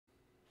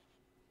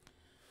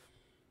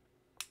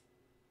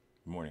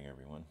Good morning,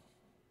 everyone.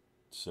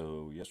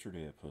 So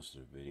yesterday I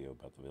posted a video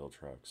about the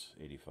Viltrox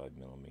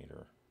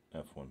 85mm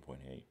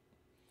f1.8.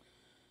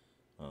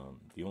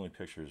 The only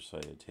pictures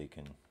I had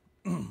taken,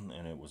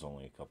 and it was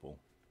only a couple,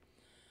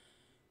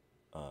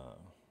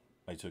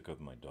 I took of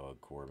my dog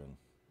Corbin,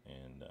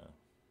 and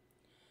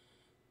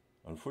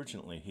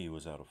unfortunately he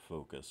was out of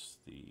focus.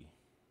 The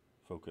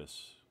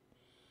focus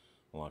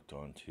locked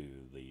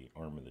onto the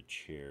arm of the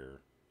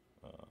chair,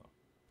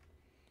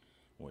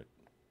 what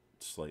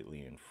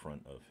slightly in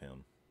front of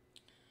him.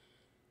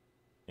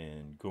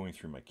 And going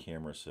through my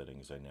camera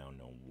settings, I now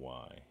know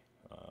why.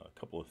 A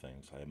couple of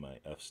things. I had my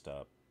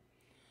f-stop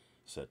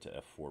set to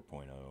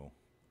f4.0,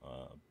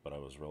 but I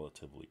was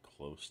relatively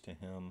close to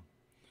him,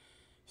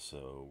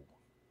 so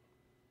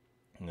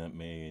that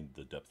made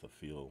the depth of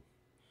field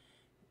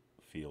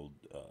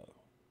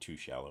too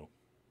shallow.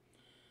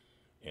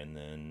 And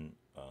then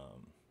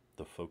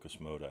the focus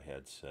mode I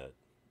had set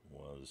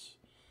was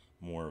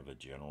more of a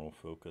general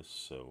focus,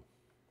 so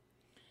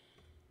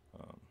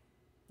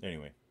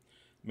anyway,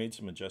 made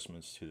some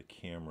adjustments to the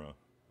camera,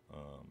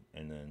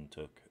 and then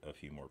took a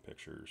few more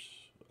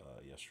pictures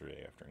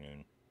yesterday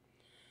afternoon,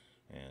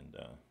 and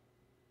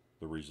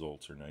the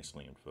results are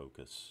nicely in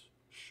focus,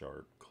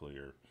 sharp,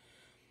 clear.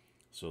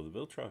 So the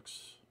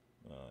Viltrox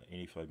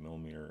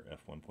 85mm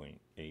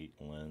f1.8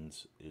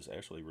 lens is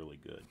actually really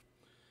good.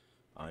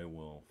 I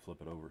will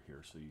flip it over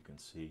here so you can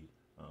see.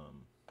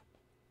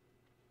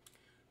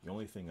 The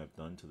only thing I've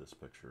done to this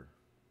picture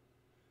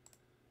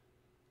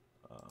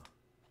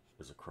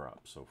is a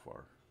crop so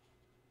far.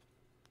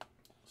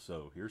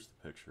 So here's the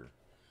picture,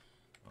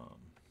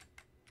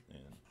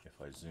 and if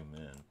I zoom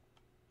in,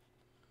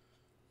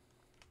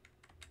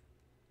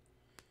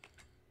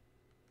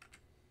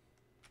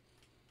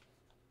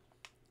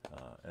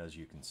 as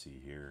you can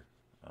see here,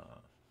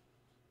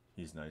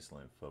 he's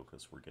nicely in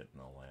focus. We're getting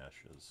the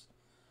lashes.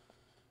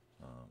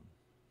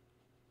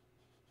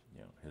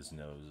 His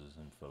nose is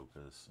in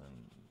focus,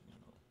 and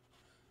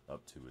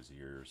up to his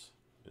ears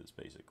is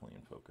basically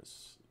in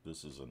focus.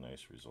 This is a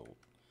nice result.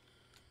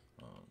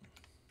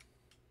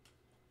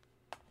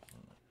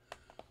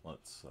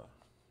 Let's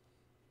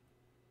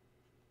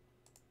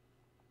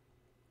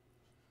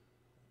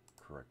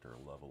correct our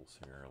levels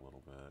here a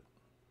little bit.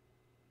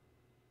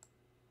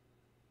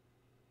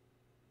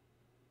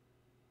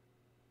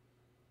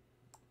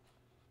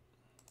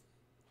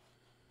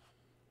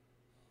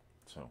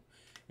 So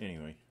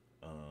anyway,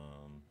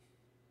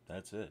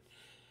 that's it.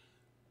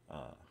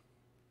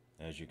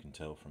 As you can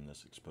tell from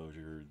this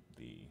exposure,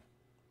 the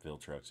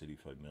Viltrox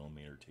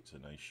 85mm takes a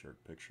nice sharp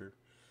picture,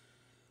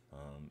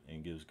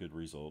 and gives good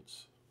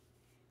results.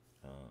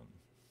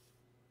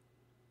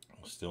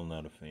 Still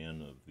not a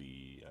fan of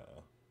the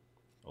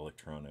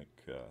electronic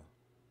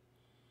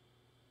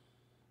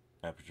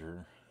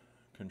aperture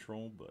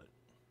control, but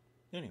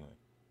anyway,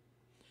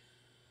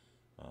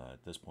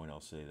 at this point I'll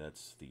say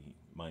that's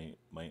my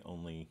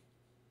only,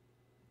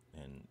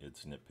 and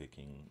it's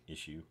nitpicking,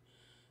 issue,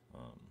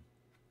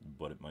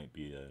 but it might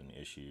be an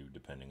issue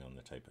depending on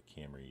the type of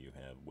camera you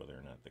have, whether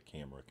or not the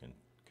camera can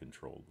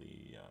control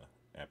the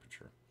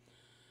aperture.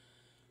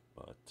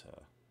 But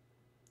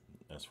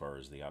as far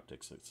as the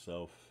optics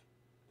itself,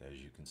 as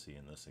you can see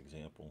in this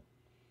example,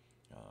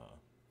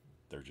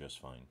 they're just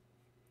fine.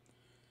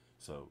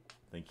 So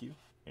thank you,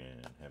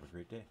 and have a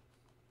great day.